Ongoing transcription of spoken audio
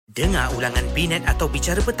Dengar ulangan Binet atau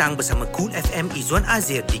Bicara Petang bersama Cool FM Izwan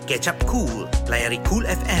Azir di Catch Up Cool. Layari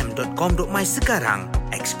coolfm.com.my sekarang.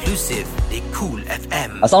 Eksklusif di Cool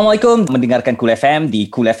FM. Assalamualaikum, mendengarkan Cool FM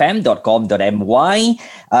di coolfm.com.my.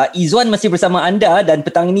 Izwan masih bersama anda dan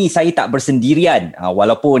petang ini saya tak bersendirian.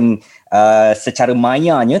 Walaupun secara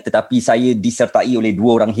mayanya, tetapi saya disertai oleh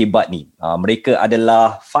dua orang hebat ni. Mereka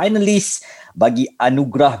adalah finalis bagi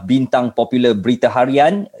anugerah bintang popular berita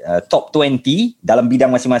harian top 20 dalam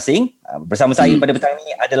bidang masing-masing. Bersama saya pada petang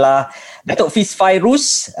ini adalah Datuk Fizz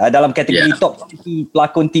Fairuz dalam kategori top 20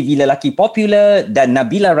 pelakon TV lelaki popular dan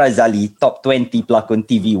Nabila Razali top 20 pelakon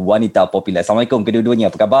TV wanita popular. Assalamualaikum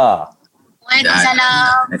kedua-duanya, apa khabar?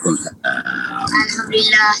 Waalaikumsalam.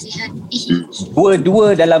 Alhamdulillah sihat.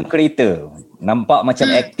 Dua-dua dalam kereta. Nampak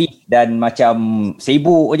macam aktif dan macam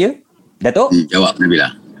sibuk je. Datuk? Jawab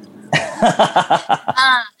Nabila.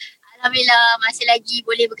 Alhamdulillah masih lagi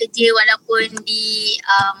boleh bekerja walaupun di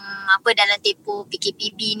dalam tempoh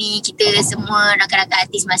PKPB ni kita semua rakan-rakan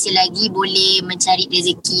artis masih lagi boleh mencari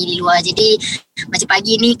rezeki di luar. Jadi macam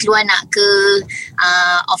pagi ni keluar nak ke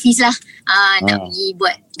office lah, nak pergi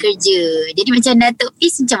buat kerja. Jadi macam Datuk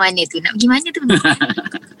Fizz macam mana tu? Nak pergi mana tu?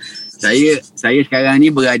 Saya sekarang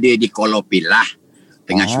ni berada di Kolopil lah,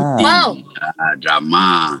 tengah syuting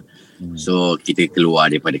drama. So kita keluar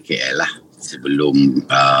daripada KL lah sebelum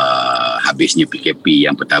habisnya PKP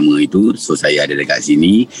yang pertama itu. So saya ada dekat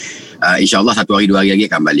sini. InsyaAllah 1 hari 2 hari lagi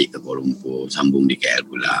akan balik ke Kuala Lumpur, sambung di KL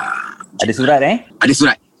pula. Ada surat Ada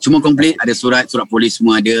surat. Semua komplit, ada surat polis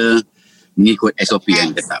semua ada, mengikut SOP yang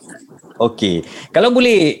ditetapkan. Okey. Kalau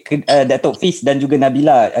boleh Datuk Fizz dan juga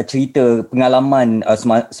Nabila cerita pengalaman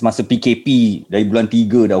semasa PKP dari bulan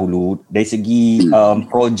 3 dahulu dari segi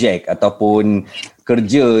projek ataupun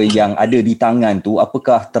kerja yang ada di tangan tu,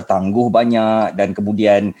 apakah tertangguh banyak dan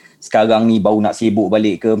kemudian sekarang ni baru nak sibuk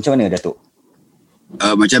balik ke, macam mana Datuk?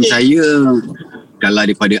 Macam saya, kalau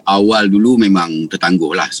daripada awal dulu memang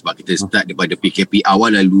tertangguh lah sebab kita start daripada PKP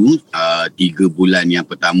awal lalu, 3 bulan yang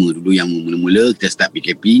pertama dulu yang mula-mula kita start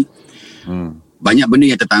PKP. Banyak benda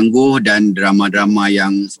yang tertangguh dan drama-drama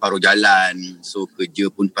yang separuh jalan. So kerja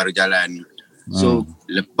pun separuh jalan. So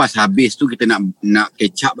lepas habis tu kita nak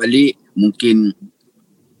catch up balik, mungkin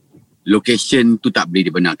location tu tak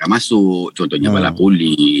boleh dibenarkan masuk. Contohnya balai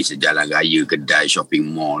polis, jalan raya, kedai, shopping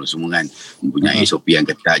mall semua kan mempunyai SOP yang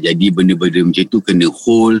ketat. Jadi benda-benda macam tu kena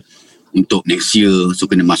hold untuk next year. So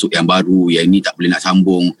kena masuk yang baru, yang ni tak boleh nak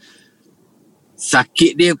sambung.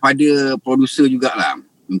 Sakit dia pada producer jugalah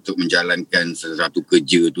untuk menjalankan sesuatu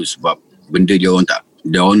kerja tu sebab benda dia orang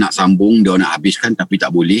nak sambung, dia orang nak habiskan tapi tak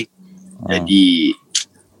boleh. Jadi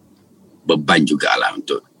beban jugalah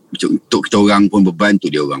untuk kita orang pun beban tu,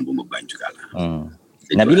 dia orang pun beban jugalah.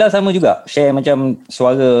 Nabila sama juga share macam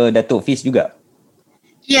suara Datuk Fizz juga.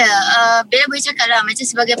 Ya, Bella boleh cakap lah macam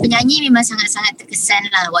sebagai penyanyi memang sangat-sangat terkesan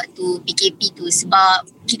lah waktu PKP tu sebab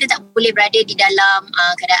kita tak boleh berada di dalam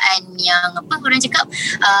keadaan yang orang cakap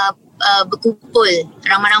berkumpul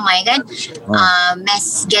ramai-ramai kan,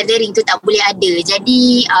 mass gathering tu tak boleh ada.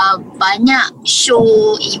 Jadi banyak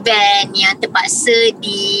show, event yang terpaksa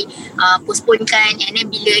postponekan, and then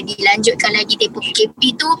bila dilanjutkan lagi tempoh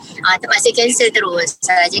PKP tu terpaksa cancel terus.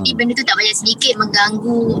 Jadi benda tu tak banyak sedikit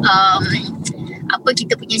mengganggu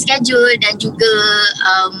kita punya schedule dan juga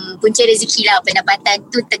punca rezeki lah, pendapatan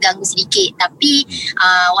tu terganggu sedikit. Tapi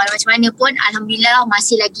walau macam mana pun Alhamdulillah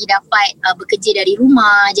masih lagi dapat bekerja dari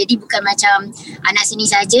rumah. Jadi bukan macam anak sini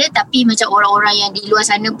saja, tapi macam orang-orang yang di luar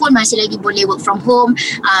sana pun masih lagi boleh work from home,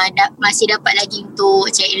 masih dapat lagi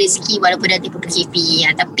untuk cari rezeki walaupun dah tempoh PKP.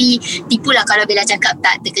 Tapi tipulah kalau Bella cakap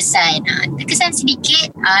tak terkesan. Terkesan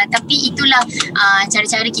sedikit, tapi itulah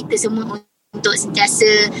cara-cara kita semua untuk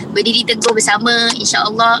sentiasa berdiri teguh bersama,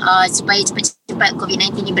 insya-Allah supaya cepat-cepat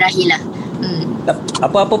COVID-19 ni berakhir lah.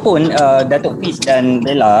 Apa-apa pun Datuk Fizz dan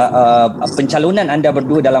Bella, pencalonan anda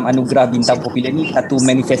berdua dalam anugerah bintang popular ni satu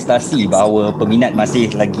manifestasi bahawa peminat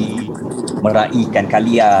masih lagi meraihkan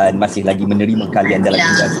kalian, masih lagi menerima kalian dalam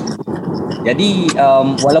industri. Jadi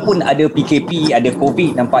walaupun ada PKP, ada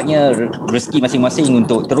COVID, nampaknya rezeki masing-masing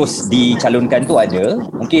untuk terus dicalonkan tu ada.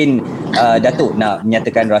 Mungkin Datuk nak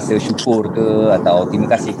menyatakan rasa syukur ke atau terima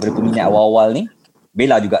kasih kepada peminat awal-awal ni.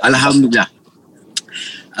 Bella juga. Alhamdulillah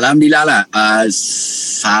lah.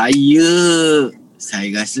 Saya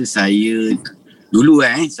rasa saya dulu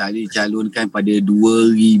saya calonkan pada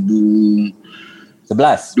 2007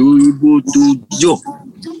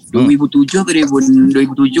 ke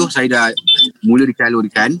 2007 saya dah mula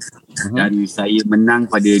dicalonkan dan saya menang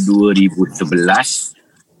pada 2011.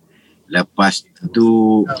 Lepas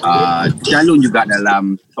tu calon juga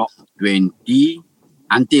dalam top 20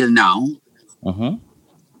 until now.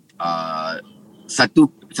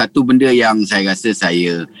 satu benda yang saya rasa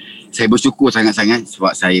saya bersyukur sangat-sangat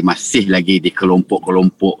sebab saya masih lagi di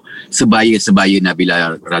kelompok-kelompok sebaya-sebaya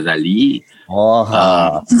Nabila Razali.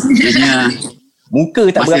 Jadinya muka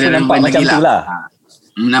tak berapa nampak macam tu lah.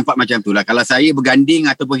 Nampak macam tu lah. Kalau saya berganding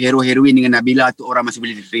ataupun hero-heroin dengan Nabila tu, orang masih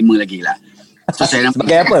boleh diterima lagi lah. So saya nampak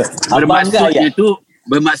sebagai apa?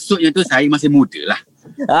 Bermaksudnya tu saya masih muda lah.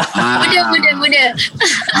 Muda.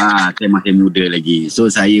 Saya masih muda lagi.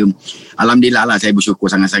 So saya, alhamdulillah lah, saya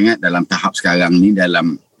bersyukur sangat-sangat dalam tahap sekarang ni,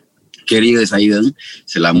 dalam karier saya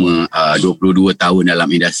selama 22 tahun dalam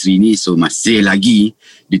industri ni. So masih lagi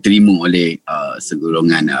diterima oleh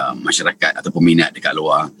segolongan masyarakat atau peminat dekat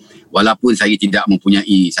luar. Walaupun saya tidak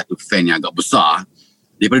mempunyai satu fan yang agak besar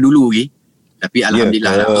daripada dulu lagi, tapi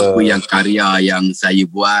alhamdulillah lah, apa yang karya yang saya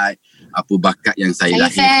buat, apa bakat yang saya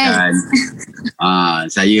lahirkan,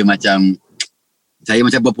 saya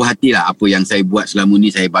macam berpuas hati lah. Apa yang saya buat selama ni,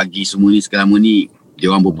 saya bagi semua ni selama ni, dia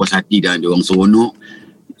orang berpuas hati dan dia orang seronok.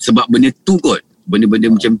 Sebab benda tu kot,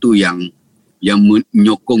 benda-benda macam tu yang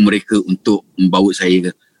menyokong mereka untuk membawa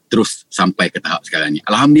saya terus sampai ke tahap sekarang ni.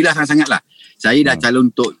 Alhamdulillah sangat-sangat lah. Saya dah calon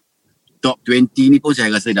untuk top 20 ni pun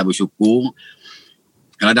saya rasa dah bersyukur.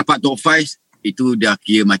 Kalau dapat top 5, itu dah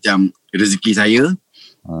kira macam rezeki saya.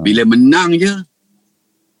 Bila menang je,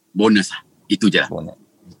 bonus lah. Itu je lah.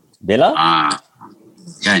 Bella?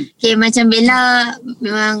 Kan? Okay, macam Bella,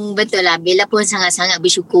 memang betul lah. Bella pun sangat-sangat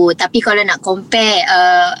bersyukur. Tapi kalau nak compare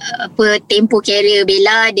tempoh career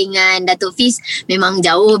Bella dengan Datuk Fizz, memang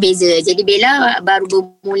jauh beza. Jadi Bella baru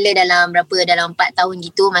bermula dalam 4 tahun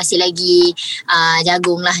gitu. Masih lagi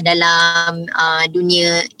jagung lah dalam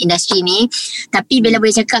dunia industri ni. Tapi Bella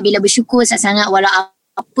boleh cakap Bella bersyukur sangat-sangat, walau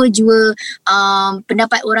apa jua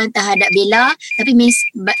pendapat orang terhadap Bella, tapi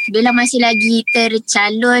Bella masih lagi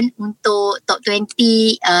tercalon untuk top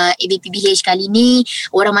 20 ABPBH kali ni.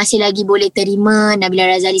 Orang masih lagi boleh terima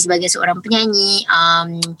Nabila Razali sebagai seorang penyanyi,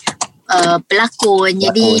 pelakon.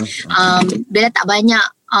 Jadi Bella tak banyak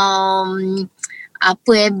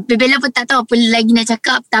Bella pun tak tahu apa lagi nak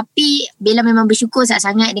cakap, tapi Bella memang bersyukur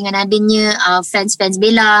sangat-sangat dengan adanya fans-fans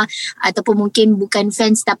Bella, ataupun mungkin bukan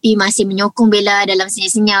fans tapi masih menyokong Bella dalam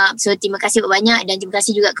senyap-senyap. So terima kasih banyak, dan terima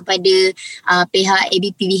kasih juga kepada pihak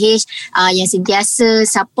ABPBH yang sentiasa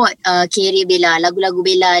support career Bella, lagu-lagu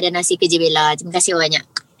Bella dan hasil kerja Bella. Terima kasih banyak.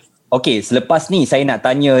 Okey, selepas ni saya nak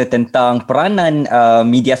tanya tentang peranan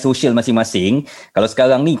media sosial masing-masing. Kalau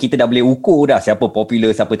sekarang ni kita dah boleh ukur dah siapa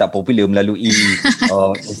popular, siapa tak popular melalui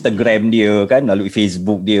Instagram dia kan, melalui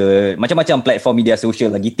Facebook dia, macam-macam platform media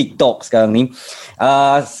sosial, lagi TikTok sekarang ni.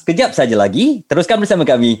 Sekejap saja lagi, teruskan bersama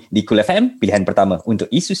kami di Cool FM, pilihan pertama untuk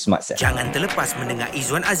isu semasa. Jangan terlepas mendengar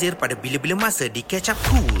Izwan Azir pada bila-bila masa di Catch Up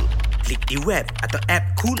Cool. Klik di web atau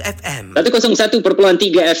app Cool FM. 101.3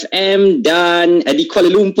 FM dan di Kuala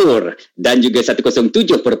Lumpur, dan juga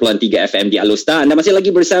 107.3 FM di Alor. Anda masih lagi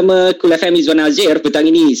bersama Cool FM Izwan Azir. Petang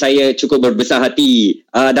ini saya cukup berbesar hati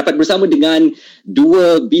dapat bersama dengan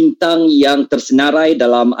dua bintang yang tersenarai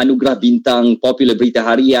dalam anugerah bintang popular berita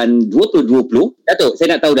harian 2020. Datuk,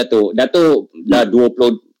 saya nak tahu Datuk dah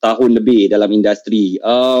 20 tahun lebih dalam industri.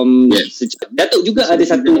 Datuk juga ada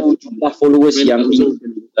satu jumlah followers yang tinggi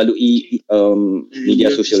melalui media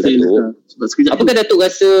sosial Datuk. Apakah Datuk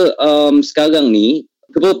rasa sekarang ni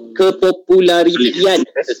kepopularitian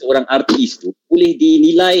seseorang artis tu boleh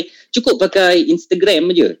dinilai cukup pakai Instagram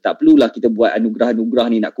je? Tak perlulah kita buat anugerah-anugerah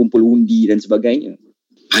ni nak kumpul undi dan sebagainya.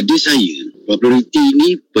 Pada saya, populariti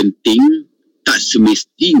ni penting tak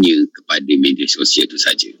semestinya kepada media sosial tu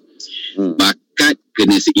saja. Bakat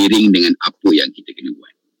kena seiring dengan apa yang kita kena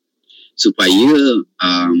buat supaya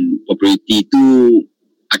populariti itu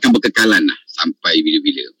akan berkekalan lah sampai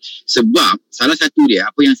bila-bila. Sebab salah satu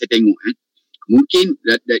dia, apa yang saya tengok mungkin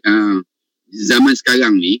zaman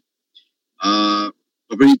sekarang ni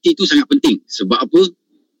populariti itu sangat penting. Sebab apa?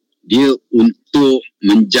 Dia untuk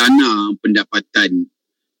menjana pendapatan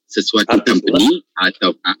sesuatu company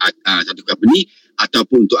atau satu company,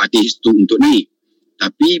 ataupun untuk artis tu untuk naik.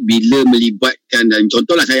 Tapi bila melibatkan, dan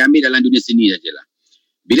contohlah saya ambil dalam dunia seni sajalah.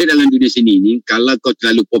 Bila dalam dunia seni ni, kalau kau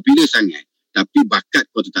terlalu popular sangat, tapi bakat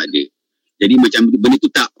kau tu tak ada. Jadi macam benda tu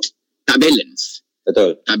tak balance.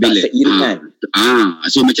 Betul. Tak balance. Tak seiringan.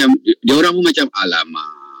 So macam, dia orang pun macam, alamak,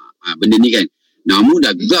 benda ni kan, nama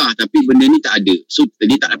dah gegah tapi benda ni tak ada. So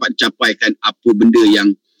dia tak dapat capaikan apa benda yang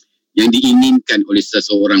diinginkan oleh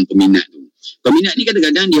seseorang peminat tu. Peminat ni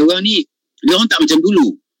kadang-kadang dia orang tak macam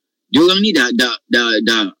dulu. Dia orang ni dah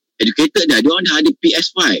educated dah. Dia orang dah ada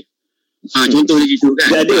PS5. Contoh dia gitu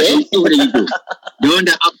kan. Contoh dia gitu. Dia orang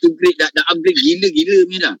dah upgrade gila-gila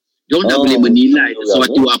punya dah. Dia orang dah boleh menilai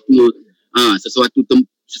sesuatu apa,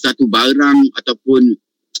 sesuatu barang ataupun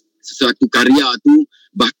sesuatu karya tu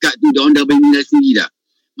bakat tu diorang dah berminat sendiri dah.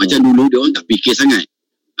 Macam dulu diorang tak fikir sangat.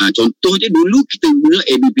 Contoh je dulu kita guna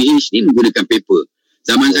ABPBH ni menggunakan paper.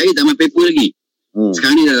 Zaman saya zaman paper lagi.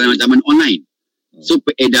 Sekarang ni dalam zaman online. So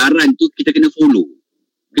peredaran tu kita kena follow.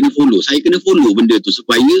 Saya kena follow benda tu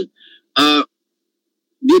supaya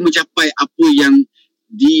dia mencapai apa yang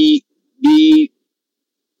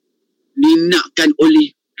dinakkan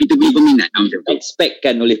oleh kita punya peminat.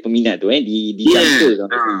 Expectkan oleh peminat tu dijangka.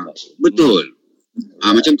 Betul.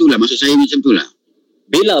 Macam tu lah, maksud saya macam tu lah.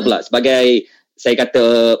 Bella pula sebagai, saya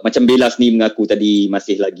kata macam Bella sendiri mengaku tadi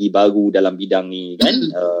masih lagi baru dalam bidang ni kan,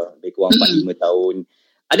 lebih kurang 4-5 tahun.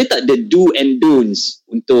 Ada tak the do and don'ts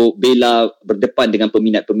untuk Bella berdepan dengan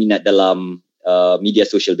peminat-peminat dalam media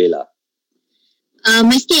sosial Bella?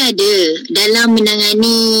 Mesti ada dalam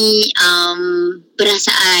menangani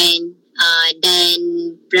perasaan dan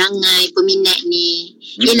perangai peminat ni.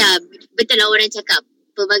 Yelah, betul lah orang cakap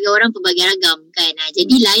pelbagai orang pelbagai ragam kan.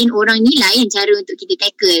 Jadi lain orang ni lain cara untuk kita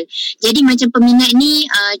tackle. Jadi macam peminat ni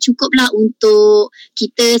cukuplah untuk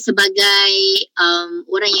kita sebagai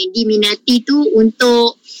orang yang diminati tu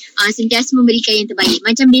untuk sentiasa memberikan yang terbaik.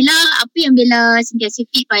 Macam Bella, apa yang Bella sentiasa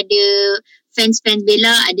feed pada fans-fans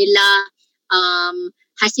Bella adalah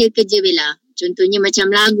hasil kerja Bella. Contohnya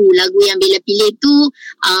macam lagu yang Bella pilih tu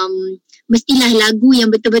mestilah lagu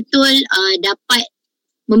yang betul-betul dapat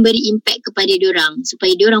memberi impact kepada diorang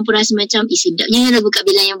supaya diorang pun rasa macam sedapnya lagu Kak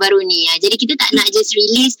Bella yang baru ni. Jadi kita tak nak just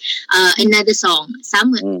release another song.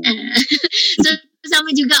 Sama. So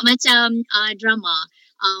sama juga macam drama.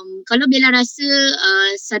 Kalau Bella rasa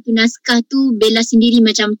satu naskah tu Bella sendiri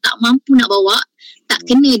macam tak mampu nak bawa, tak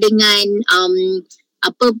kena dengan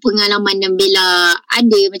apa pengalaman yang Bella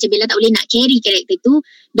ada, macam Bella tak boleh nak carry karakter tu,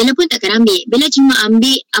 Bella pun takkan ambil. Bella cuma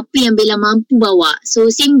ambil apa yang Bella mampu bawa. So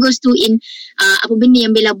same goes to in apa benda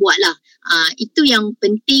yang Bella buat lah. Itu yang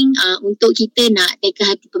penting untuk kita nak tackle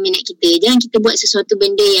hati peminat kita. Jangan kita buat sesuatu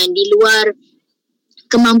benda yang di luar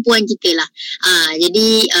kemampuan kita lah.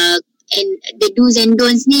 Jadi and the do's and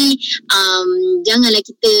don'ts ni janganlah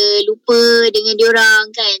kita lupa dengan diorang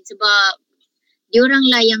kan, sebab diorang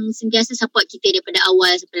lah yang sentiasa support kita daripada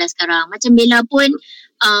awal sampai sekarang. Macam Bella pun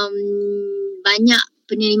banyak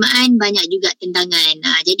penerimaan, banyak juga tentangan.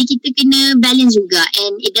 Jadi kita kena balance juga,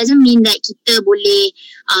 and it doesn't mean that kita boleh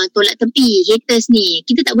tolak tepi haters ni.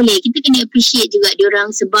 Kita tak boleh. Kita kena appreciate juga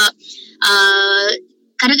diorang, sebab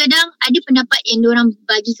kadang-kadang ada pendapat yang diorang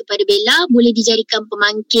bagi kepada Bella boleh dijadikan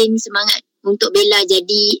pemangkin semangat untuk Bella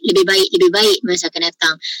jadi lebih baik masa akan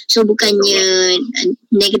datang. So bukannya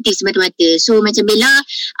negatif semata-mata. So macam Bella,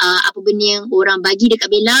 apa benda yang orang bagi dekat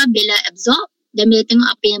Bella absorb, dan Bella tengok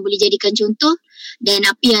apa yang boleh jadikan contoh, dan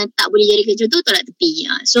apa yang tak boleh jadikan contoh tolak tepi.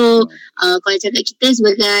 So kalau cakap kita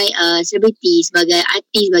sebagai selebriti, sebagai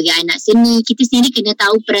artis, sebagai anak seni, kita sendiri kena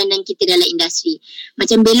tahu peranan kita dalam industri.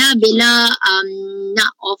 Macam Bella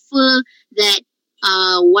nak offer that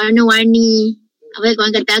warna-warni, apa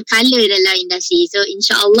orang kata, colour dalam industri. So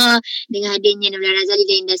insyaAllah dengan hadirnya Nabila Razali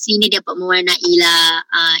dalam industri ni dapat mewarnai lah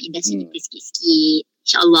industri kita sikit-sikit.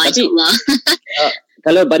 InsyaAllah.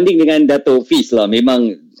 Kalau banding dengan Datuk Fizz lah, memang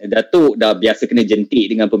Datuk dah biasa kena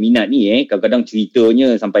jentik dengan peminat ni. Kadang-kadang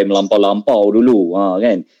ceritanya sampai melampau-lampau dulu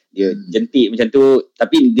kan. Dia jentik macam tu,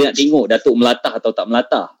 tapi dia nak tengok Datuk melatah atau tak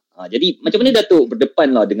melatah. Jadi macam mana Datuk berdepan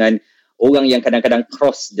lah dengan orang yang kadang-kadang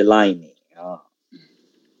cross the line ni?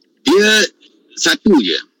 Dia satu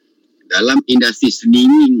je, dalam industri seni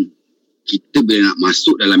ni, kita bila nak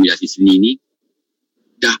masuk dalam industri seni ni,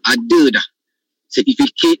 dah ada dah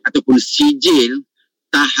sertifikat ataupun sijil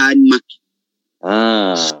tahan maki.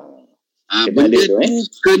 Benda tu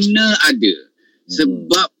kena ada.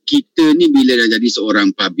 Sebab kita ni bila dah jadi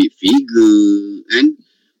seorang public figure kan,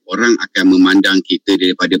 orang akan memandang kita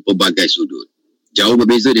daripada pelbagai sudut. Jauh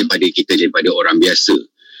berbeza daripada kita daripada orang biasa.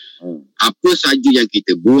 Apa saja yang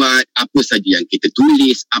kita buat, apa saja yang kita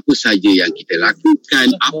tulis, apa saja yang kita lakukan,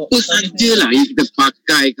 apa sajalah yang kita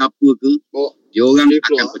pakai ke apa ke, dia orang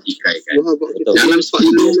akan petikaikan. Dalam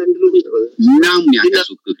 10, 6 yang akan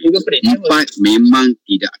suka kita, 4 memang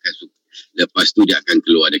tidak akan suka. Lepas tu dia akan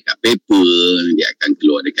keluar dekat paper, dia akan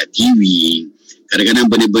keluar dekat TV. Kadang-kadang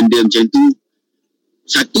benda-benda macam tu,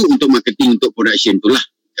 satu untuk marketing, untuk production tu lah,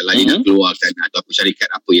 kalau dia nak keluarkan, atau apa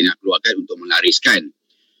syarikat apa yang nak keluarkan untuk melariskan.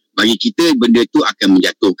 Bagi kita benda tu akan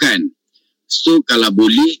menjatuhkan. So kalau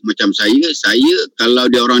boleh, macam saya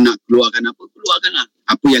kalau dia orang nak keluarkan apa, keluarkanlah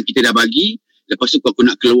apa yang kita dah bagi. Lepas tu aku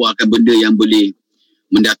nak keluarkan benda yang boleh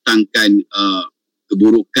mendatangkan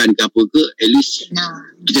keburukan ke apa ke, at least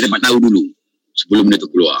kita dapat tahu dulu sebelum benda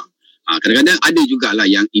tu keluar. Kadang-kadang ada jugalah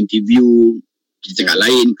yang interview, kita cakap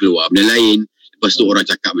lain, keluar benda lain. Lepas tu orang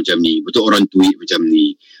cakap macam ni, betul orang tweet macam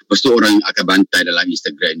ni. Lepas tu orang akan bantai dalam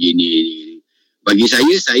Instagram ni. Bagi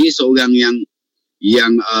saya seorang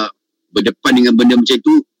yang berdepan dengan benda macam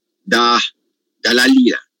tu dah lali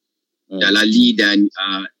lah. Dah lali dan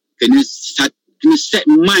kena set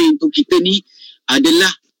mind tu kita ni adalah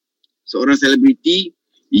seorang selebriti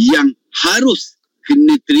yang harus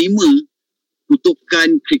kena terima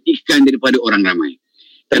kutukan, kritikan daripada orang ramai.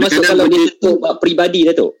 Termasuk kalau dia tu peribadi,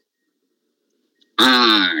 Datuk?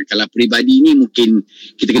 Kalau peribadi ni mungkin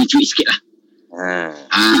kita kena cuit sikit lah.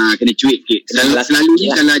 Kena cuit sikit.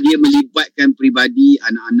 Selalunya kalau dia melibatkan peribadi,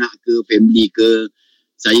 anak-anak ke, family ke,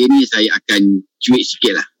 saya akan cuit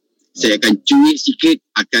sikit lah. Saya akan cuit sikit,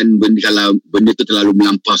 kalau benda tu terlalu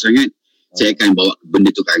melampau sangat, saya akan bawa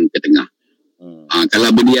benda tu ke tengah. Kalau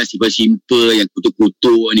benda yang simple, yang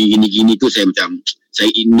kutuk-kutuk ni, gini-gini tu, saya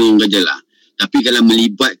ignore je lah. Tapi kalau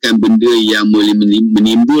melibatkan benda yang boleh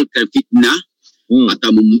menimbulkan fitnah,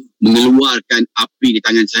 atau mengeluarkan api di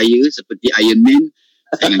tangan saya seperti Iron Man,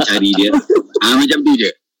 saya akan cari dia. Macam tu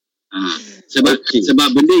je.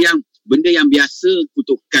 Sebab benda yang biasa,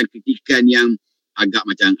 kutukan, kritikan yang agak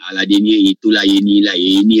macam dia ni, itulah,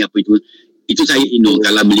 ini apa itu saya ignore.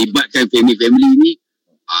 Kalau melibatkan family ni,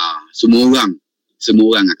 semua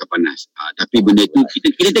orang akan panas. Tapi benda tu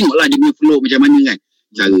kita tengoklah dia punya flow macam mana kan.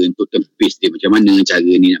 Cara untuk tempis dia macam mana, cara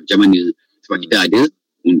ni macam mana. Sebab kita ada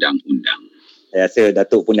undang-undang. Saya rasa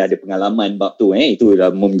Datuk pun dah ada pengalaman bab tu. Itu dah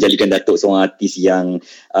menjadikan Datuk seorang artis yang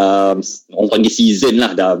orang panggil season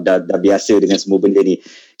lah. Dah biasa dengan semua benda ni.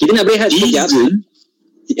 Kita nak berehat sekejap.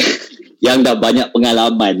 Yang dah banyak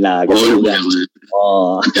pengalaman lah.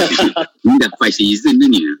 Ini dah 5 season dah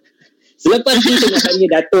ni. Selepas ni saya nak tanya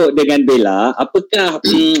Datuk dengan Bella, apakah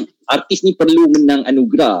artis ni perlu menang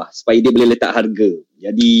anugerah supaya dia boleh letak harga?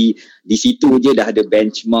 Jadi di situ je dah ada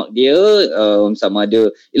benchmark dia, sama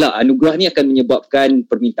ada anugerah ni akan menyebabkan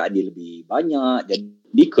permintaan dia lebih banyak. Jadi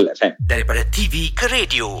di Cool FM. Daripada TV ke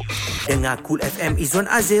radio, dengar Cool FM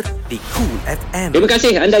Izwan Azir di Cool FM. Terima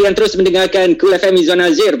kasih anda yang terus mendengarkan Cool FM Izwan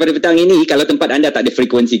Azir pada petang ini. Kalau tempat anda tak ada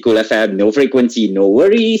frekuensi Cool FM, no frekuensi, no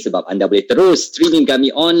worry, sebab anda boleh terus streaming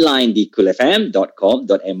kami online di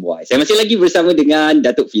coolfm.com.my. Saya masih lagi bersama dengan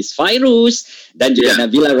Datuk Fizz Fairuz dan juga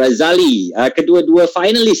Nabila Razali, kedua-dua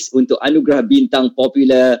finalis untuk anugerah bintang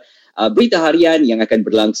popular berita harian yang akan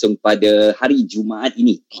berlangsung pada hari Jumaat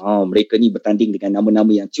ini. Mereka ni bertanding dengan nama-nama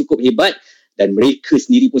yang cukup hebat dan mereka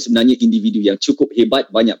sendiri pun sebenarnya individu yang cukup hebat,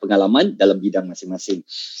 banyak pengalaman dalam bidang masing-masing.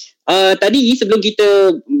 Tadi sebelum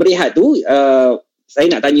kita berehat tu, saya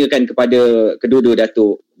nak tanyakan kepada kedua-dua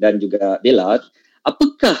Datuk dan juga Bella,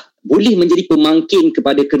 apakah boleh menjadi pemangkin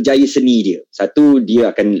kepada kerjaya seni dia? Satu,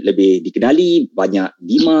 dia akan lebih dikenali, banyak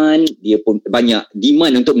demand, dia pun banyak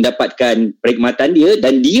demand untuk mendapatkan perkhidmatan dia,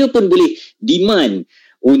 dan dia pun boleh demand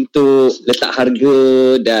untuk letak harga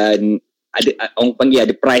dan ada orang panggil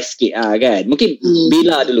ada price sikit kan. Mungkin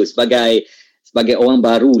Bella dulu sebagai orang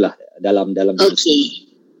barulah dalam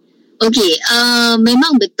Okey,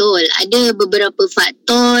 memang betul ada beberapa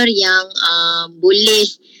faktor yang boleh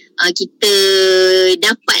kita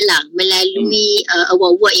dapatlah melalui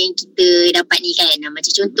award-award yang kita dapat ni kan.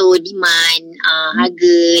 Macam contoh demand,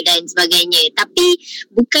 harga dan sebagainya. Tapi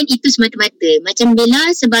bukan itu semata-mata. Macam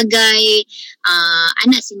Bella sebagai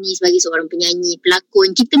anak seni, sebagai seorang penyanyi,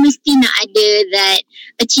 pelakon, kita mesti nak ada that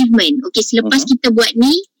achievement. Okey, selepas kita buat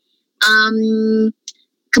ni,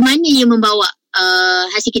 ke mana ia membawa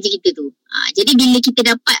hasil kerja kita tu. Jadi bila kita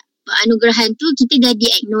dapat anugerahan tu, kita dah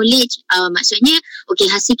di-acknowledge, maksudnya okey,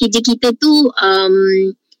 hasil kerja kita tu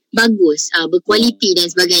bagus, berkualiti dan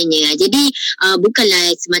sebagainya. Jadi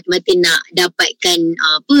bukanlah semata-mata nak dapatkan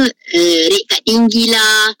rate kad tinggi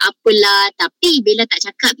lah, apalah. Tapi Bella tak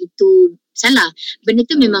cakap itu salah. Benda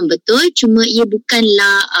tu memang betul, cuma ia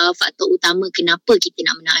bukanlah faktor utama kenapa kita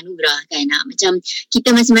nak menang anugerah kan. Macam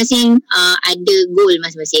kita masing-masing ada goal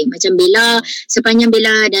masing-masing. Macam Bella, sepanjang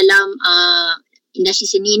Bella dalam industri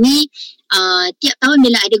seni ni, tiap tahun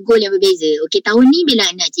Bella ada goal yang berbeza. Okey, tahun ni Bella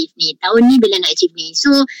nak achieve ni, tahun ni Bella nak achieve ni.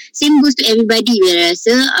 So same goes to everybody. Bella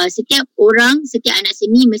rasa setiap orang, setiap anak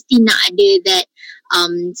seni mesti nak ada that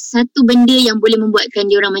satu benda yang boleh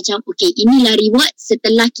membuatkan dia orang macam okey, inilah reward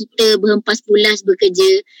setelah kita berhempas pulas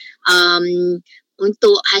bekerja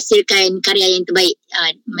untuk hasilkan karya yang terbaik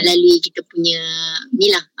melalui kita punya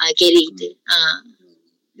career kita.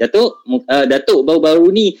 Datuk baru-baru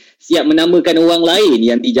ni siap menamakan orang lain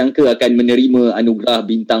yang dijangka akan menerima anugerah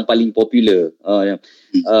bintang paling popular.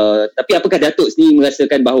 Tapi apakah Datuk sendiri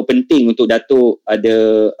merasakan bahawa penting untuk Datuk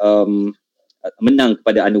ada menang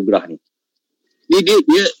kepada anugerah ni?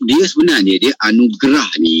 Dia sebenarnya dia anugerah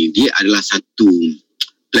ni dia adalah satu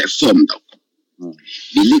platform tau.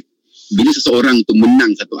 bila seseorang tu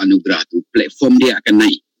menang satu anugerah tu, platform dia akan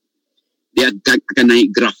naik. Dia akan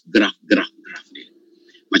naik graf dia.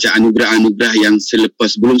 Macam anugerah-anugerah yang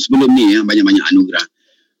sebelum ni banyak-banyak anugerah.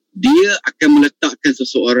 Dia akan meletakkan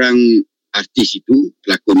seseorang artis itu,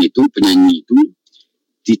 pelakon itu, penyanyi itu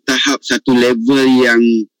di tahap satu level yang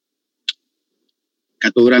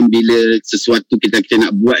kata orang bila sesuatu kita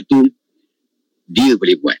nak buat tu dia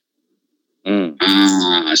boleh buat.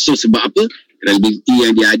 So sebab apa? Kredibiliti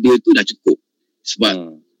yang dia ada tu dah cukup.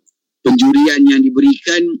 Sebab penjurian yang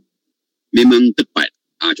diberikan memang tepat.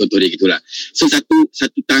 Contoh dia gitulah. So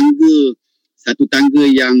satu tangga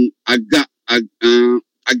yang agak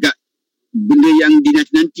benda yang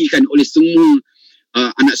dinantikan oleh semua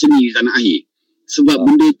anak seni di tanah air. Sebab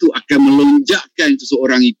benda itu akan melonjakkan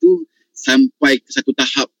seseorang itu sampai ke satu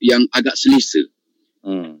tahap yang agak selesa.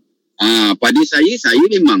 Pada saya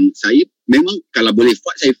memang kalau boleh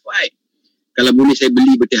fight, saya fight. Kalau boleh saya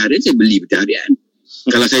beli bertaharian, saya beli bertaharian.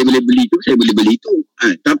 Kalau saya boleh beli itu, saya boleh beli itu.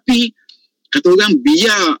 Tapi kata orang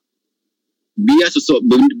biar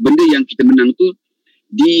benda yang kita menang tu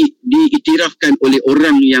diiktirafkan oleh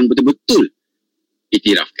orang yang betul-betul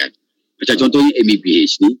iktirafkan. Macam contohnya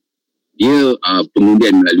ABPBH ni, dia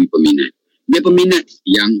pengundian melalui peminat. Dia peminat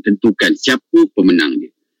yang tentukan siapa pemenang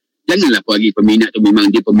dia. Janganlah bagi peminat tu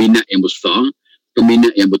memang dia peminat yang besar,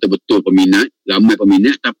 peminat yang betul-betul peminat, ramai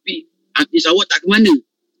peminat, tapi artis awak tak ke mana.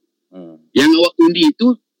 Yang awak undi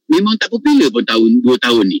tu memang tak popular pun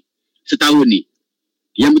setahun ni.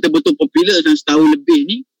 Yang betul-betul popular dalam setahun lebih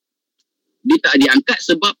ni, dia tak diangkat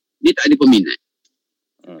sebab dia tak ada peminat.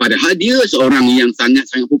 Padahal dia seorang yang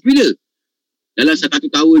sangat-sangat popular. Dalam 1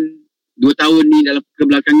 tahun, 2 tahun ni, dalam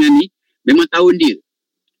kebelakangan ni, memang tahun dia.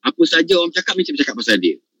 Apa saja orang cakap, mesti bercakap pasal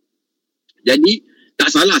dia. Jadi, tak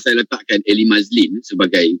salah saya letakkan Eli Mazlin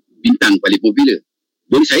sebagai bintang paling popular.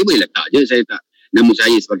 Saya boleh letak je, saya tak nama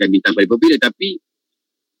saya sebagai bintang paling popular, tapi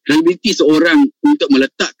kredibiliti seorang untuk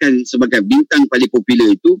meletakkan sebagai bintang paling popular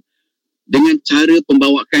itu dengan cara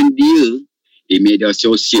pembawaan dia di media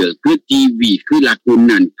sosial, ke TV, ke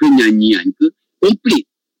lakonan, ke nyanyian, ke komplit.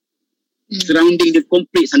 Surrounding dia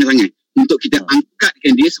komplit sangat-sangat untuk kita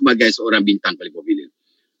angkatkan dia sebagai seorang bintang paling popular.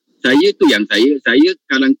 Saya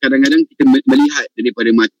kadang-kadang kita melihat daripada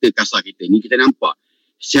mata kasar kita ni, kita nampak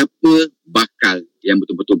siapa bakal yang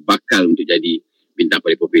betul-betul bakal untuk jadi bintang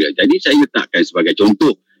paling popular. Jadi saya letakkan sebagai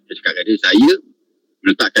contoh, saya cakap kat dia, saya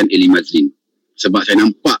meletakkan Eli Mazlin sebab saya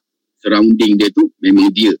nampak surrounding dia tu memang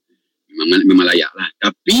dia memang layak lah.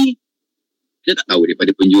 Tapi saya tak tahu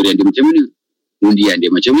daripada penjurian dia macam mana, undian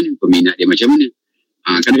dia macam mana, peminat dia macam mana.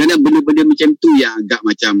 Kadang-kadang benda-benda macam tu yang agak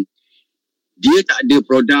macam dia tak ada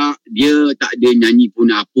produk, dia tak ada nyanyi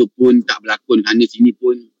pun apa pun, tak berlakon sana sini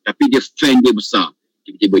pun, tapi dia fan dia besar,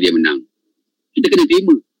 tiba-tiba dia menang. Kita kena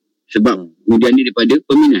terima sebab undian ni daripada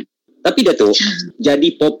peminat. Tapi Datuk,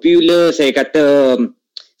 jadi popular saya kata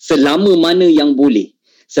selama mana yang boleh.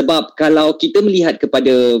 Sebab kalau kita melihat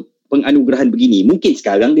kepada penganugerahan begini, mungkin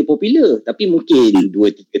sekarang dia popular, tapi mungkin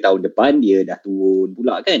 2-3 tahun depan dia dah turun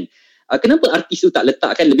pula kan. Kenapa artis tu tak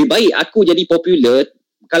letakkan lebih baik aku jadi popular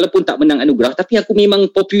kalaupun tak menang anugerah, tapi aku memang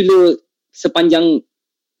popular sepanjang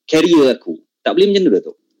career aku. Tak boleh macam tu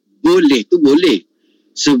Datuk? Boleh tu boleh.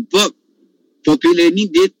 Sebab popular ni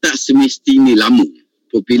dia tak semestinya lama.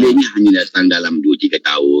 Popular ni hanya datang dalam 2-3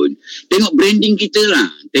 tahun. Tengok branding kita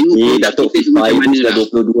lah. Tengok Datuk kita macam mana lah.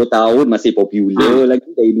 22 tahun masih popular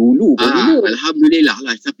lagi dari dulu. Alhamdulillah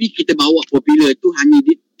lah. Tapi kita bawa popular tu hanya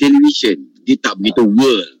di television. Dia tak begitu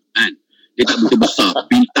world kan. Dia tak begitu besar.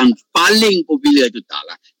 Bintang paling popular tu tak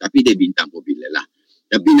lah. Tapi dia bintang popular lah.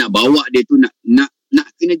 Tapi nak bawa dia tu nak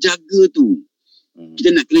kena jaga tu.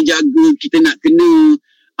 Kita nak kena jaga. Kita nak kena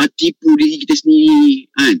tipu diri kita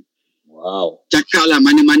sendiri kan. Wow. Cakaplah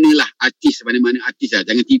mana-mana artis lah.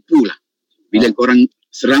 Jangan tipu lah. Bila korang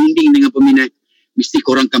surrounding dengan peminat, mesti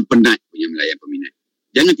korang akan penat punya melayan peminat.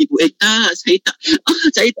 Jangan tipu. Saya tak.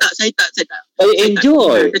 Saya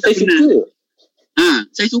enjoy. Saya suka.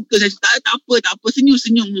 Saya suka. Tak apa.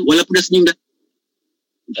 Senyum. Walaupun dah senyum dah.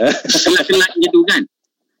 Kelat-kelat gitu kan.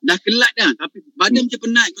 Dah kelat dah. Tapi badan macam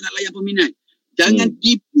penat kau nak layan peminat. Jangan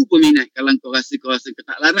tipu peminat. Kalau kau rasa kau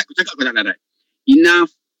tak larat, kau cakap kau tak larat.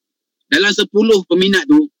 Enough. Dalam 10 peminat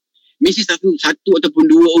tu, mesti satu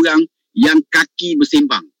ataupun 2 orang yang kaki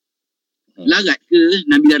bersembang. Larat ke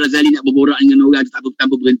Nabila Razali nak berborak dengan orang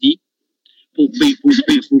tanpa berhenti? Pupik.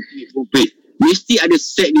 Mesti ada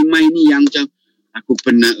set di mind ni yang macam, aku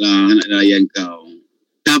penat lah nak layan kau.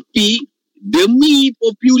 Tapi, demi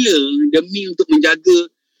popular, demi untuk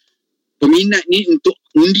menjaga peminat ni, untuk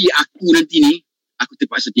undi aku nanti ni, aku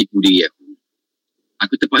terpaksa tipu diri aku.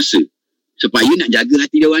 Aku terpaksa. supaya nak jaga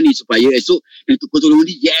hati dia orang ni, supaya esok untuk kau tolong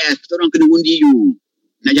undi, yes, kita orang kena undi you.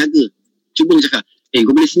 Nak jaga. Cuba cakap,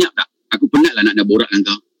 kau boleh senyap tak? Aku penat lah nak borak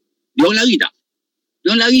dengan kau. Dia orang lari tak? Dia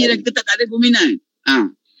orang lari dan kita tak ada peminat.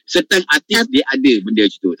 Certain artis dia ada benda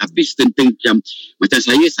macam tu. Tapi certain macam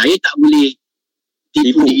saya tak boleh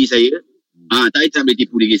tipu diri saya. Tak boleh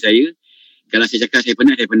tipu diri saya. Kalau saya cakap saya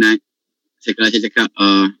penat. Kalau saya cakap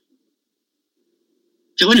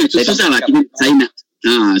macam mana? Susah lah.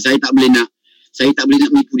 Saya tak boleh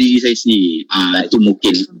nak menipu diri saya sendiri. Itu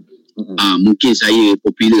mungkin. Mungkin saya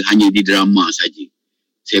popular hanya di drama saja.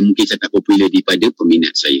 Saya tak popular daripada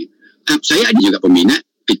peminat saya. Saya ada juga peminat,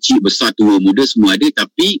 kecil, besar, tua, muda, semua ada,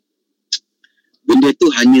 tapi benda tu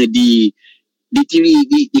hanya di TV,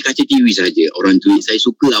 di kaca TV saja. Orang tu, saya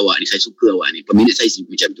suka awak ni. Peminat saya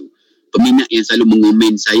macam tu. Peminat yang selalu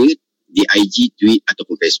mengomen saya di IG, tweet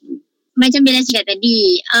ataupun Facebook. Macam Bella cakap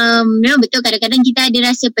tadi, memang betul kadang-kadang kita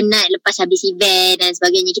ada rasa penat lepas habis event dan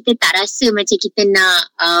sebagainya. Kita tak rasa macam kita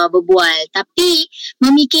nak berbual. Tapi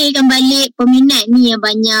memikirkan balik peminat ni yang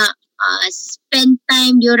banyak spend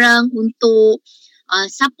time diorang untuk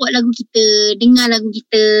support lagu kita, dengar lagu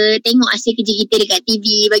kita, tengok hasil kerja kita dekat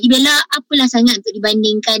TV. Bagi Bella, apalah sangat untuk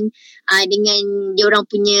dibandingkan dengan diorang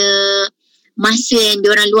punya masa yang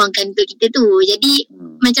diorang luangkan untuk kita tu. Jadi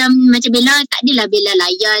macam Bella, tak adalah Bella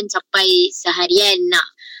layan sampai seharian nak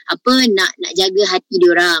jaga hati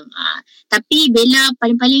diorang. Tapi Bella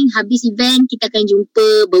paling-paling habis event kita akan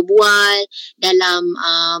jumpa, berbual dalam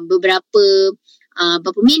beberapa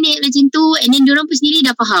minit macam tu, and then diorang pun sendiri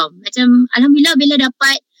dah faham. Macam Alhamdulillah Bella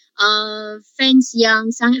dapat fans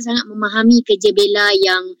yang sangat-sangat memahami kerja Bella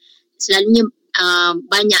yang selalunya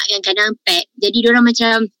banyak yang kadang pack. Jadi diorang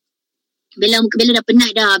macam Bella dah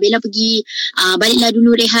penat dah, Bella pergi baliklah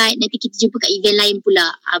dulu rehat, nanti kita jumpa kat event lain pula.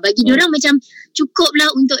 Bagi diorang macam cukup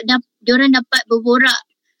lah untuk diorang dapat berborak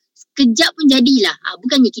sekejap pun jadilah.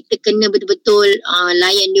 Bukannya kita kena betul-betul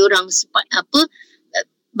layan diorang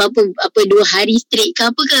berapa 2 hari straight ke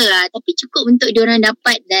apa ke, tapi cukup untuk diorang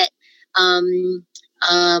dapat that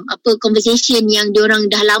conversation yang diorang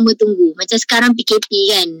dah lama tunggu. Macam sekarang PKP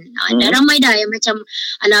kan, dah ramai dah yang macam,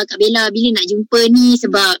 alah Kak Bella bila nak jumpa ni,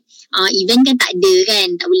 sebab event kan tak ada kan,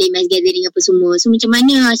 tak boleh mass gathering apa semua. So macam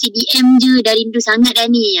mana CDM je, dah rindu sangat dah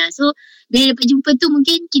ni. So bila dapat jumpa tu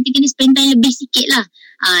mungkin kita kena spend time lebih sikit lah.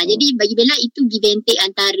 Jadi bagi Bella itu give and take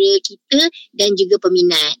antara kita dan juga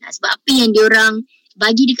peminat. Sebab apa yang diorang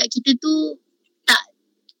bagi dekat kita tu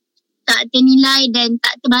tak ternilai dan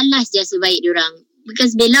tak terbalas jasa baik diorang.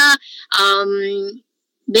 Because Bella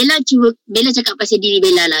cakap pasal diri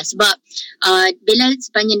Bella lah. Sebab Bella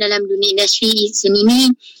sepanjang dalam dunia industri seni ni,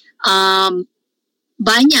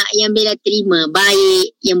 banyak yang Bella terima,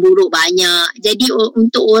 baik, yang buruk banyak. Jadi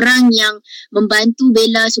untuk orang yang membantu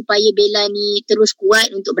Bella supaya Bella ni terus kuat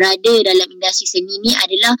untuk berada dalam industri seni ni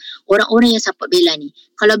adalah orang-orang yang support Bella ni.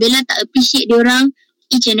 Kalau Bella tak appreciate diorang,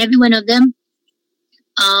 each and every one of them,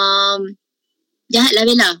 jahatlah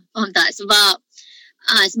Bella, faham tak? Sebab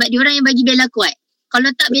diorang yang bagi Bella kuat. Kalau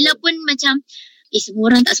tak, Bella pun macam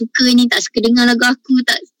semua orang tak suka ni, tak suka dengar lagu aku,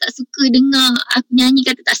 tak suka dengar aku nyanyi,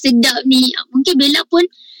 kata tak sedap ni. Mungkin Bella pun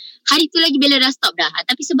hari tu lagi Bella dah stop dah.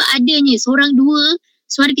 Tapi sebab adanya seorang dua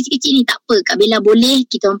suara kecil-kecil ni, tak apa, Kak Bella boleh,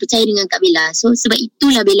 kita orang percaya dengan Kak Bella. So sebab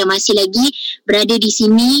itulah Bella masih lagi berada di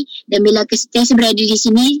sini, dan Bella sentiasa berada di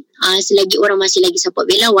sini selagi orang masih lagi support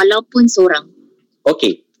Bella walaupun seorang.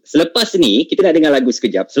 Okey. Selepas ni, kita nak dengar lagu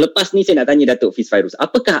sekejap. Selepas ni saya nak tanya Datuk Fizz Fairuz,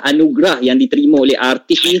 apakah anugerah yang diterima oleh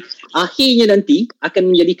artis ni akhirnya nanti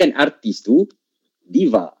akan menjadikan artis tu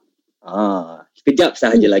diva? Sekejap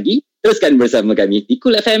sahaja lagi. Teruskan bersama kami di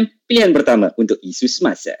Cool FM, pilihan pertama untuk isu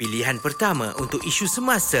semasa. Pilihan pertama untuk isu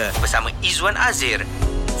semasa bersama Izwan Azir.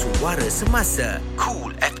 Suara Semasa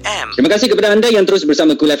Cool FM. Terima kasih kepada anda yang terus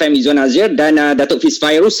bersama Cool FM, Izwan Azir dan Datuk Fizz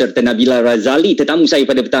Fairuz serta Nabila Razali, tetamu saya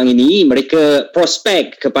pada petang ini. Mereka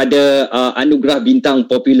prospek kepada anugerah bintang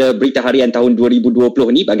popular Berita Harian tahun 2020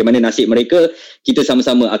 ni. Bagaimana nasib mereka, kita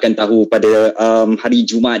sama-sama akan tahu pada hari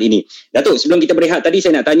Jumaat ini. Datuk, sebelum kita berehat tadi,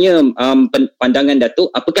 saya nak tanya pandangan Datuk.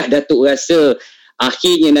 Apakah Datuk rasa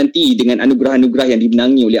akhirnya nanti dengan anugerah-anugerah yang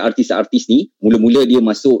dimenangi oleh artis-artis ni, mula-mula dia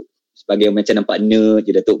masuk sebagai macam nampak nerd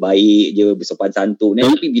je, Datuk, baik je, bersopan santun,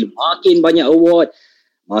 tapi bila makin banyak award,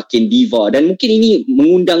 makin diva, dan mungkin ini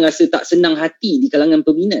mengundang rasa tak senang hati di kalangan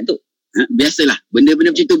peminat tu. Biasalah, benda-benda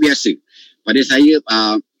macam tu biasa. Pada saya,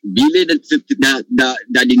 bila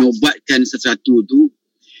dah dinobatkan sesuatu tu,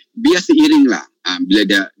 biar seiring lah. Bila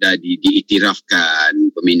dah diiktirafkan,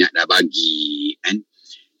 peminat dah bagi, kan?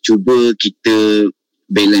 Cuba kita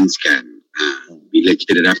balancekan. Bila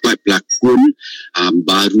kita dah dapat pelakon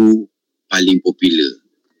baru paling popular,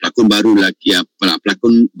 pelakon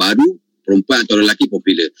baru perempuan atau lelaki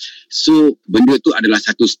popular. So benda tu adalah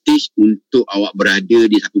satu stage untuk awak berada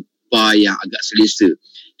di satu par yang agak selesa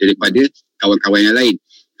daripada kawan-kawan yang lain.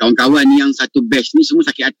 Kawan-kawan yang satu batch ni semua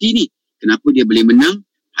sakit hati ni. Kenapa dia boleh menang?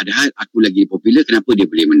 Padahal aku lagi popular, kenapa dia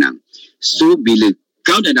boleh menang? So bila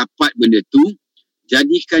kau dah dapat benda tu,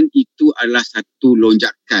 jadikan itu adalah satu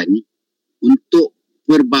lonjakan untuk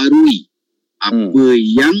perbarui apa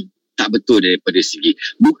yang tak betul daripada segi.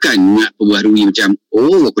 Bukan nak perbarui macam,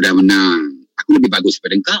 aku dah menang, aku lebih bagus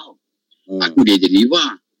daripada kau. Aku dia jadi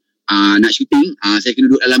diva. Nak syuting, saya kena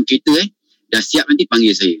duduk dalam kereta dah siap nanti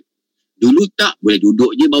panggil saya. Dulu tak, boleh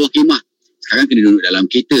duduk je bawah kemah. Sekarang kena duduk dalam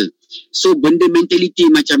kereta. So benda mentality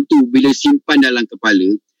macam tu bila simpan dalam kepala,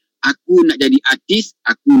 aku nak jadi artis,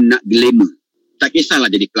 aku nak glamour. Tak kisahlah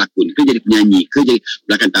jadi pelakon ke, jadi penyanyi ke, jadi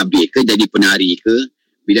belakang tabir ke, jadi penari ke.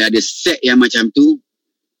 Bila ada set yang macam tu,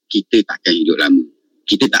 kita takkan hidup lama.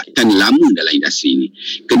 Kita takkan lama dalam industri ni.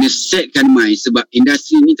 Kena setkan mind sebab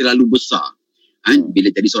industri ni terlalu besar. Bila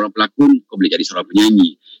jadi seorang pelakon, kau boleh jadi seorang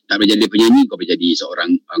penyanyi. Tak boleh jadi penyanyi, kau boleh jadi seorang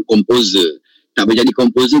komposer. Tak boleh jadi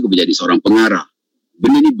komposer, kau boleh jadi seorang pengarah.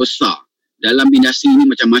 Benda ni besar. Dalam industri ni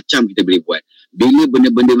macam-macam kita boleh buat. Bila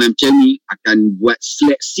benda-benda macam ni akan buat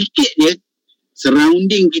slack sikit je,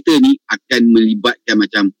 surrounding kita ni akan melibatkan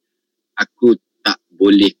macam, aku tak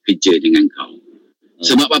boleh kerja dengan kau.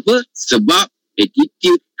 Sebab apa? Sebab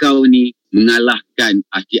attitude kau ni mengalahkan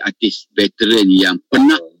artis-artis veteran yang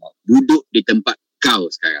pernah duduk di tempat kau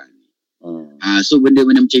sekarang. So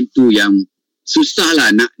benda-benda macam tu yang susah lah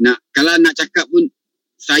nak kalau nak cakap pun,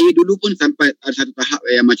 saya dulu pun sampai ada satu tahap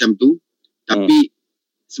yang macam tu. Tapi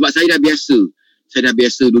sebab saya dah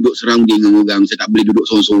biasa duduk surrounding dengan orang. Saya tak boleh duduk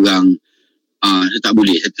seorang-seorang. Saya tak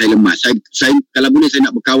boleh, saya lemas. Saya kalau boleh saya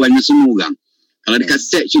nak berkawan dengan semua orang. Kalau dekat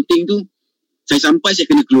set shooting tu, saya sampai saya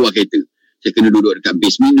kena keluar kereta. Saya kena duduk dekat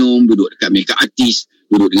base minum, duduk dekat makeup artis,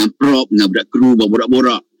 duduk dengan prop, dengan budak kru,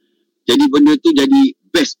 borak-borak. Jadi benda tu jadi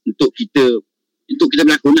best untuk kita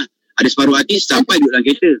berlakon lah. Ada separuh artis sampai duduk dalam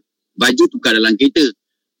kereta. Baju tukar dalam kereta.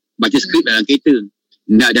 Baca skrip dalam kereta.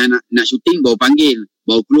 Nak shooting, baru panggil,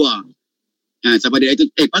 baru keluar. Sampai dia itu,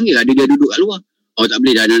 panggil lah dia duduk kat luar. Tak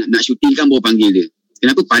boleh dah nak shooting kan baru panggil dia.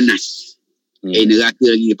 Kenapa? Panas. Neraka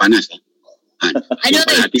lagi panas lah. Aduh,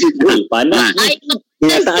 panas.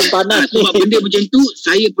 Kenyataan panas. Sebab benda macam tu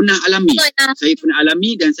saya pernah alami. Saya pernah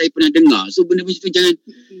alami dan saya pernah dengar. So benda macam tu jangan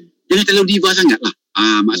terlalu diva sangat lah.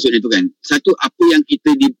 Maksudnya tu kan. Satu, apa yang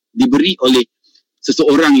kita diberi oleh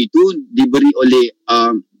seseorang itu, diberi oleh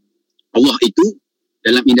Allah itu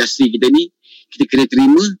dalam industri kita ni, kita kena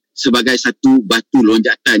terima sebagai satu batu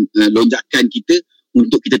lonjakan kita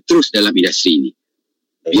untuk kita terus dalam industri ni.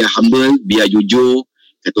 Biar humble, biar jujur,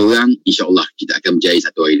 kata orang, insyaAllah kita akan berjaya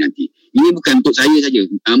satu hari nanti. Ini bukan untuk saya saja,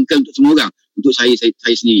 bukan untuk semua orang, untuk saya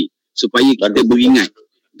sendiri, supaya kita beringat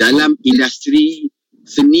dalam industri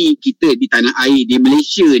seni kita di tanah air di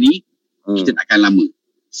Malaysia ni, kita takkan lama.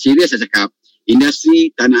 Serius saya cakap,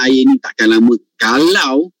 industri tanah air ni takkan lama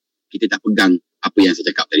kalau kita tak pegang apa yang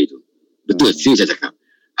saya cakap tadi tu. Betul, serius saya cakap.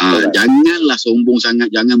 Janganlah sombong sangat,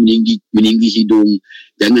 jangan meninggi hidung,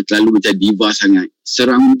 jangan terlalu macam diva sangat.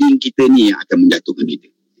 Surrounding kita ni yang akan menjatuhkan kita.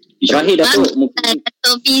 Terakhir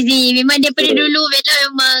Datuk Fizz memang daripada dulu Bella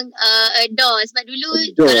memang adore. Sebab dulu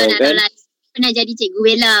kalau nak tahu lah, pernah jadi cikgu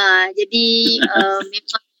Bella. Jadi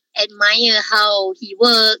memang admire how he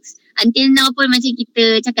works. Until now pun macam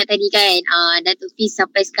kita cakap tadi kan, Datuk Fizz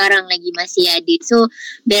sampai sekarang lagi masih ada. So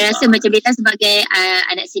Bella rasa macam Bella sebagai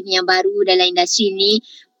anak seni yang baru dalam industri ni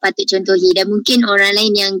patut contohi, dan mungkin orang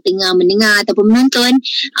lain yang tengah mendengar ataupun menonton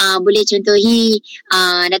boleh contohi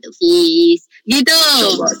Datuk Fizz gitu.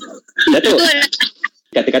 Datuk,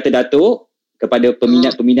 kata-kata Datuk kepada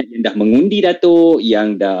peminat-peminat yang dah mengundi Datuk,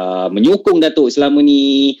 yang dah menyokong Datuk selama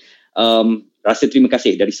ni, rasa terima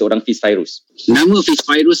kasih dari seorang Fizz Fairuz. Nama Fizz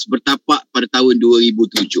Fairuz bertapak pada tahun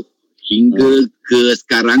 2007 hingga ke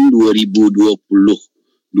sekarang 2020.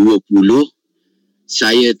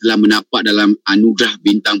 Saya telah menapak dalam anugerah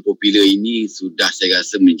bintang popular ini sudah saya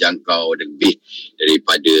rasa menjangkau lebih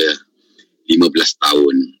daripada 15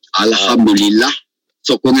 tahun. Alhamdulillah,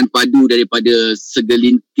 sokongan padu daripada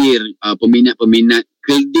segelintir peminat-peminat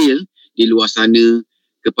kerdil di luar sana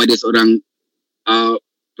kepada seorang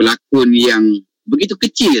pelakon yang begitu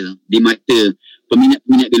kecil di mata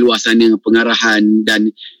peminat-peminat di luar sana, pengarahan dan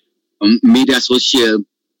media sosial,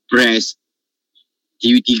 press,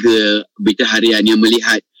 TV3, berita harian yang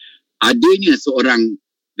melihat adanya seorang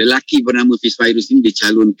lelaki bernama Fizz Fairuz ini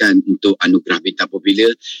dicalonkan untuk anugerah bintang popular,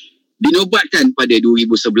 dinobatkan pada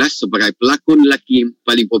 2011 sebagai pelakon lelaki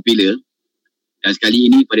paling popular, dan sekali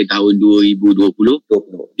ini pada tahun 2020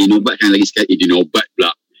 dinobatkan lagi sekali,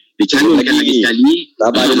 Dicalonkan lagi sekali.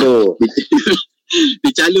 Sabar dulu.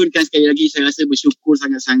 Dicalonkan sekali lagi. Saya rasa bersyukur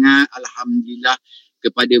sangat-sangat, alhamdulillah,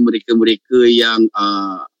 kepada mereka-mereka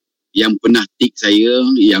yang pernah tik saya,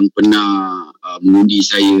 yang pernah mengundi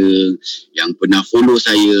saya, yang pernah follow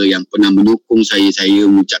saya, yang pernah menyokong saya. Saya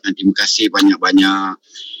mengucapkan terima kasih banyak-banyak.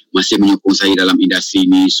 Masih menyokong saya dalam industri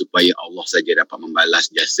ini, supaya Allah saja dapat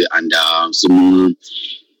membalas jasa anda semua.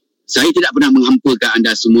 Saya tidak pernah menghampakan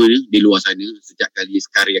anda semua di luar sana. Sejak kali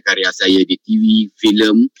karya-karya saya di TV,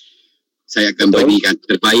 filem, saya akan berikan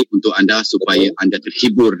terbaik untuk anda supaya anda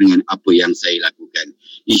terhibur dengan apa yang saya lakukan.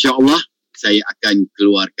 InsyaAllah, saya akan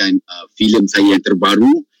keluarkan filem saya yang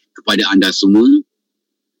terbaru kepada anda semua.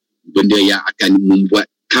 Benda yang akan membuat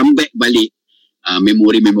comeback balik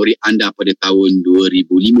memori-memori anda pada tahun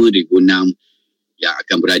 2005-2006 yang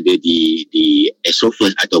akan berada di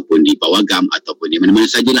Astrofirst ataupun di Pawagam ataupun di mana-mana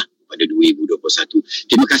sajalah pada 2021.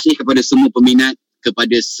 Terima kasih kepada semua peminat,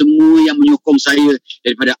 kepada semua yang menyokong saya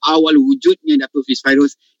daripada awal wujudnya Datuk Fizz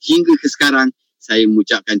Fairuz hingga ke sekarang. Saya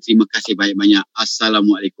mengucapkan terima kasih banyak-banyak.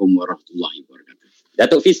 Assalamualaikum warahmatullahi wabarakatuh.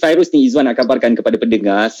 Datuk Fizz Fairuz ni, Izwan nak kabarkan kepada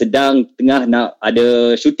pendengar, sedang tengah nak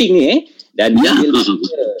ada syuting ni dan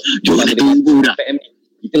jom tunggu dah.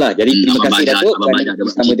 Itulah, jadi terima kasih Datuk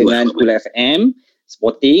bersama dengan Cool FM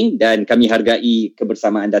Sporting, dan kami hargai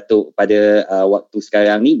kebersamaan Datuk pada waktu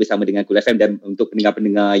sekarang ni bersama dengan Cool FM dan untuk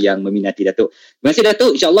pendengar-pendengar yang meminati Datuk. Terima kasih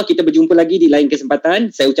Datuk. InsyaAllah kita berjumpa lagi di lain kesempatan.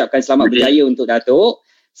 Saya ucapkan selamat berjaya untuk Datuk.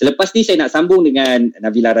 Selepas ni saya nak sambung dengan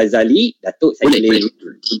Nabila Razali. Datuk, saya boleh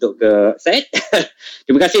untuk ke set.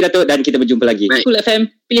 Terima kasih Datuk dan kita berjumpa lagi. Cool FM,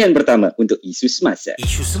 pilihan pertama untuk isu semasa.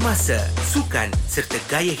 Isu semasa, sukan serta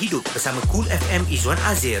gaya hidup bersama Cool FM Izwan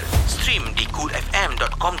Azir. Stream di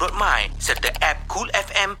coolfm.com.my serta app Cool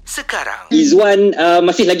FM sekarang. Izwan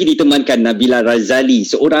masih lagi ditemankan Nabila Razali,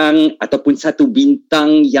 seorang ataupun satu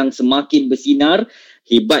bintang yang semakin bersinar.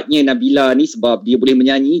 Hebatnya Nabila ni sebab dia boleh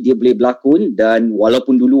menyanyi, dia boleh berlakon, dan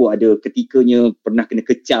walaupun dulu ada ketikanya pernah kena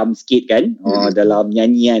kecam sikit kan dalam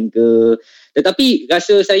nyanyian ke, tetapi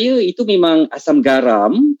rasa saya itu memang asam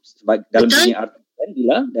garam sebab dalam dunia artis kan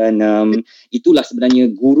Bila, dan itulah sebenarnya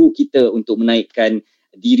guru kita untuk menaikkan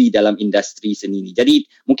diri dalam industri seni ni. Jadi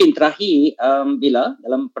mungkin terakhir Bella,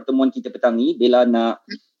 dalam pertemuan kita petang ni, Bella nak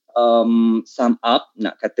sum up,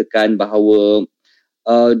 nak katakan bahawa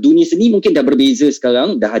dunia seni mungkin dah berbeza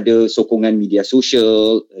sekarang, dah ada sokongan media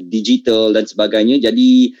sosial, digital dan sebagainya.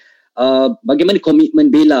 Jadi bagaimana komitmen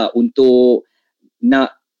Bella untuk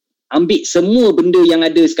nak ambil semua benda yang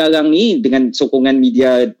ada sekarang ni dengan sokongan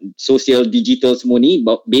media sosial, digital semua ni,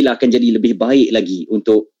 Bella akan jadi lebih baik lagi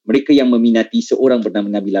untuk mereka yang meminati seorang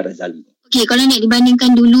bernama Nabila Razali? Okay, kalau nak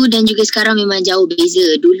dibandingkan dulu dan juga sekarang memang jauh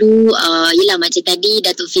beza. Dulu, yelah macam tadi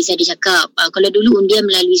Datuk Fizz ada cakap, kalau dulu undian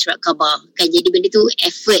melalui surat khabar. Kan, jadi benda tu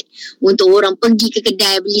effort untuk orang pergi ke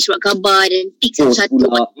kedai beli surat khabar dan tik satu-satu.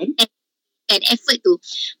 And effort tu.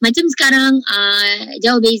 Macam sekarang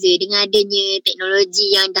jauh beza dengan adanya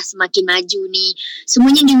teknologi yang dah semakin maju ni.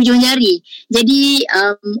 Semuanya di hujung jari. Jadi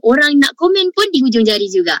orang nak komen pun di hujung jari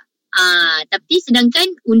juga. Tapi sedangkan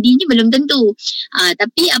undi ni belum tentu.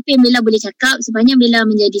 Tapi apa yang Bella boleh cakap, sebenarnya Bella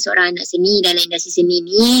menjadi seorang anak seni dalam industri seni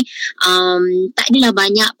ni, tak adalah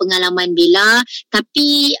banyak pengalaman Bella,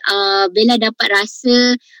 tapi Bella dapat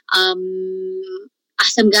rasa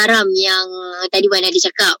asam garam yang tadi Wan ada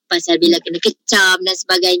cakap pasal Bella kena kecam dan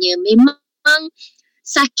sebagainya. Memang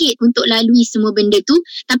sakit untuk lalui semua benda tu,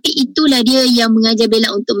 tapi itulah dia yang mengajar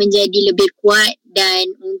Bella untuk menjadi lebih kuat dan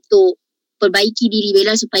untuk perbaiki diri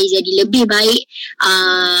Bella supaya jadi lebih baik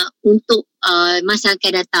untuk masa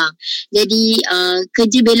akan datang. Jadi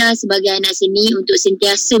kerja Bella sebagai anak seni untuk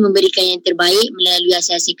sentiasa memberikan yang terbaik melalui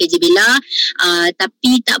hasil-hasil kerja Bella,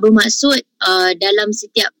 tapi tak bermaksud dalam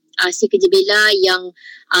setiap hasil kerja Bella yang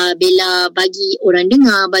Bella bagi orang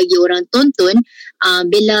dengar, bagi orang tonton,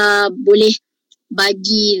 Bella boleh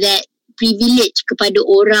bagi that privilege kepada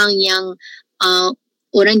orang yang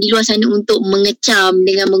orang di luar sana untuk mengecam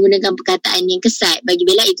dengan menggunakan perkataan yang kesat. Bagi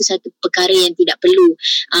Bella itu satu perkara yang tidak perlu.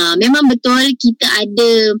 Memang betul kita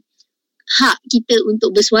ada hak kita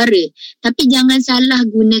untuk bersuara, tapi jangan salah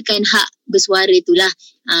gunakan hak bersuara itulah.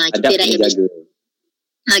 Kita rakyat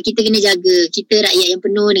kita kena jaga. Kita rakyat yang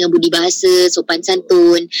penuh dengan budi bahasa, sopan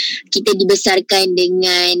santun. Kita dibesarkan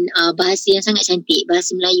dengan bahasa yang sangat cantik,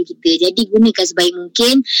 bahasa Melayu kita. Jadi gunakan sebaik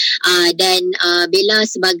mungkin. Dan Bella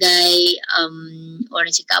sebagai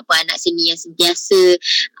orang cakap apa, anak seni yang sentiasa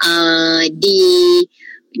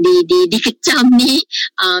dikecam ni,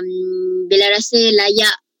 Bella rasa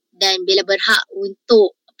layak dan Bella berhak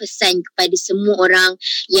untuk pesan kepada semua orang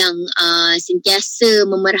yang sentiasa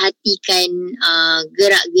memerhatikan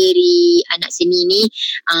gerak-geri anak seni ni,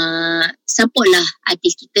 supportlah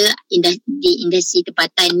artis kita di industri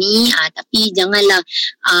tempatan ni, tapi janganlah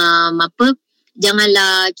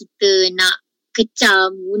kita nak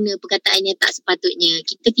kecam guna perkataan yang tak sepatutnya.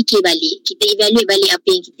 Kita fikir balik, kita evaluate balik apa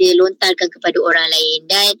yang kita lontarkan kepada orang lain,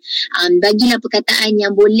 dan bagilah perkataan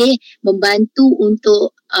yang boleh membantu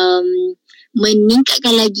untuk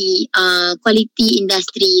meningkatkan lagi kualiti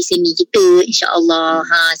industri seni kita, insya-Allah.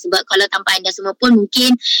 Sebab kalau tanpa anda semua pun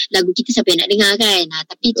mungkin lagu kita siapa yang nak dengar kan.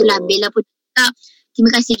 Tapi itulah Bella pun tak. Terima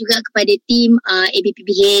kasih juga kepada tim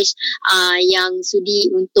ABPBH yang sudi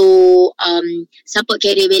untuk support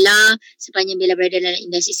karier Bella sepanjang Bella berada dalam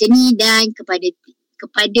industri seni, dan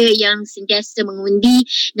kepada yang sentiasa mengundi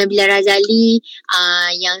Nabila Razali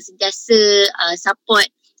yang sentiasa support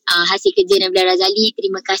hasil kerja Nabila Razali.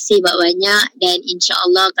 Terima kasih banyak, dan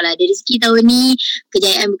insya-Allah kalau ada rezeki tahun ni,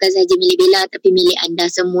 kejayaan bukan sahaja milik Bella tapi milik anda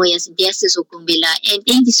semua yang sentiasa sokong Bella. And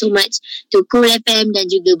thank you so much to Cool FM dan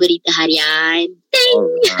juga Berita Harian.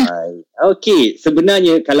 Alright. Okay,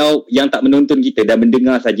 sebenarnya kalau yang tak menonton kita dan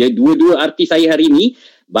mendengar saja, dua-dua artis saya hari ini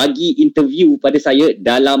bagi interview pada saya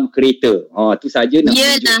dalam kereta. Tu saja nak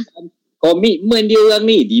tunjukkan komitmen dia orang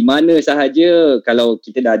ni. Di mana sahaja kalau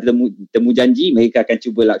kita dah ada temu janji, mereka akan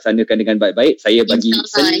cuba laksanakan dengan baik-baik. Saya bagi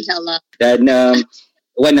InsyaAllah. Dan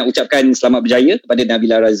Wan nak ucapkan selamat berjaya kepada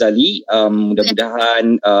Nabila Razali.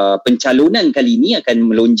 Mudah-mudahan pencalonan kali ini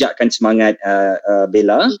akan melonjakkan semangat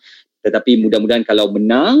Bella. Tetapi mudah-mudahan kalau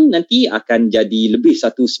menang nanti akan jadi lebih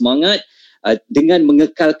satu semangat dengan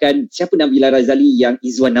mengekalkan siapa Nabila Razali yang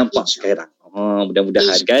Izwan nampak sekarang.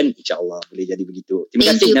 Mudah-mudahan kan, insya-Allah boleh jadi begitu.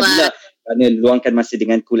 Terima kasih Nabila kerana luangkan masa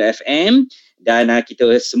dengan Cool FM, dan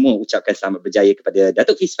kita semua ucapkan selamat berjaya kepada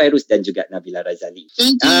Datuk Fizz, Fairuz dan juga Nabila Razali.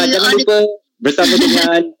 Jangan lupa bersama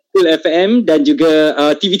dengan Cool FM dan juga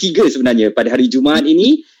TV3 sebenarnya pada hari Jumaat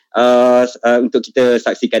ini untuk kita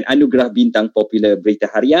saksikan Anugerah Bintang Popular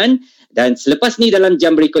Berita Harian. Dan selepas ni dalam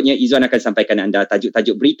jam berikutnya, Izwan akan sampaikan anda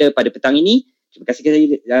tajuk-tajuk berita pada petang ini. Terima kasih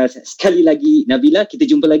sekali lagi Nabila. Kita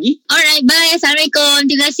jumpa lagi. Alright, bye. Assalamualaikum.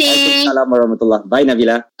 Terima kasih. Assalamualaikum warahmatullahi. Bye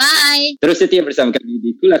Nabila. Bye. Terus setia bersama kami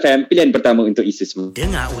di Cool FM, pilihan pertama untuk isu semua.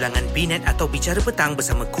 Dengar ulangan Binet atau Bicara Petang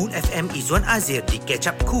bersama Cool FM Izwan Azir di Catch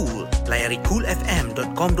Up Cool. Layari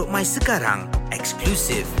coolfm.com.my sekarang.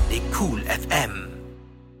 Eksklusif di Cool FM.